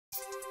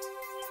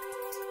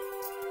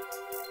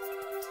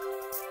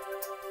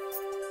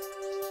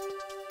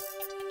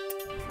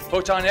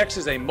Photon-X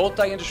is a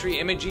multi-industry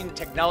imaging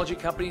technology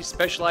company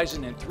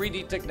specializing in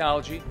 3D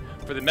technology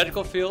for the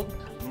medical field,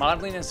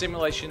 modeling and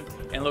simulation,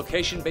 and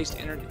location-based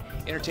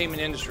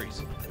entertainment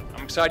industries.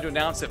 I'm excited to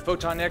announce that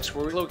Photon-X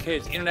will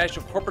relocate its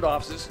international corporate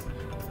offices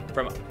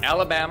from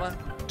Alabama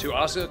to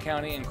Osceola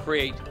County and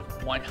create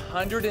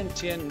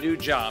 110 new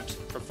jobs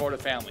for Florida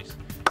families.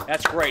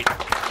 That's great.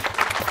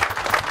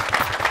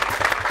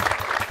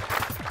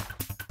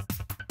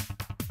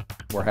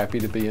 We're happy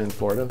to be in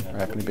Florida. We're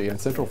happy to be in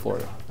Central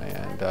Florida.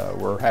 And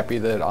we're happy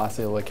that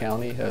Osceola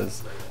County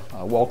has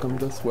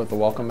welcomed us with a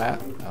welcome mat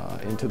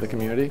into the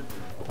community.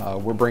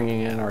 We're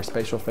bringing in our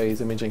spatial phase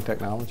imaging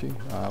technology,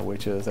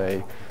 which is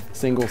a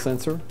single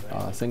sensor,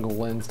 single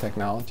lens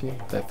technology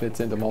that fits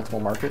into multiple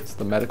markets,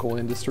 the medical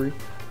industry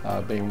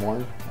being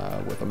one,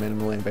 with a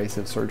minimally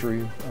invasive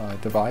surgery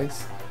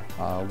device.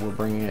 We're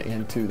bringing it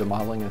into the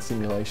modeling and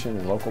simulation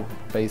and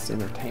local-based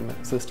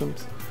entertainment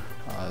systems.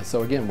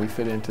 So again, we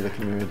fit into the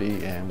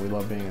community and we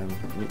love being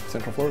in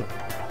Central Florida.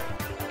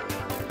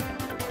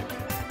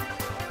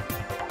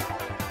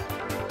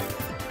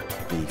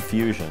 The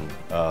fusion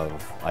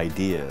of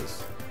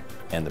ideas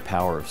and the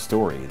power of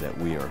story that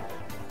we are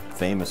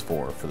famous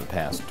for the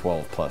past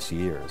 12+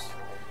 years,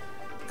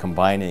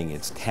 combining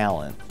its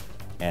talent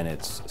and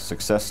its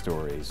success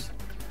stories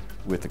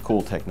with the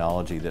cool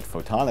technology that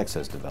Photon-X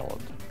has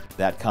developed,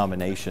 that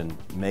combination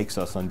makes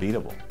us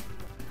unbeatable.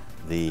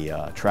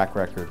 The track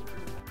record,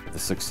 the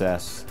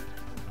success,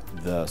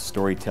 the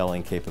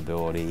storytelling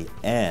capability,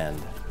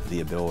 and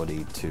the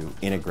ability to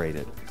integrate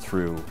it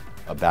through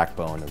a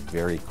backbone of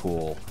very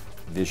cool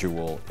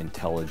visual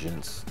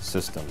intelligence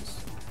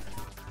systems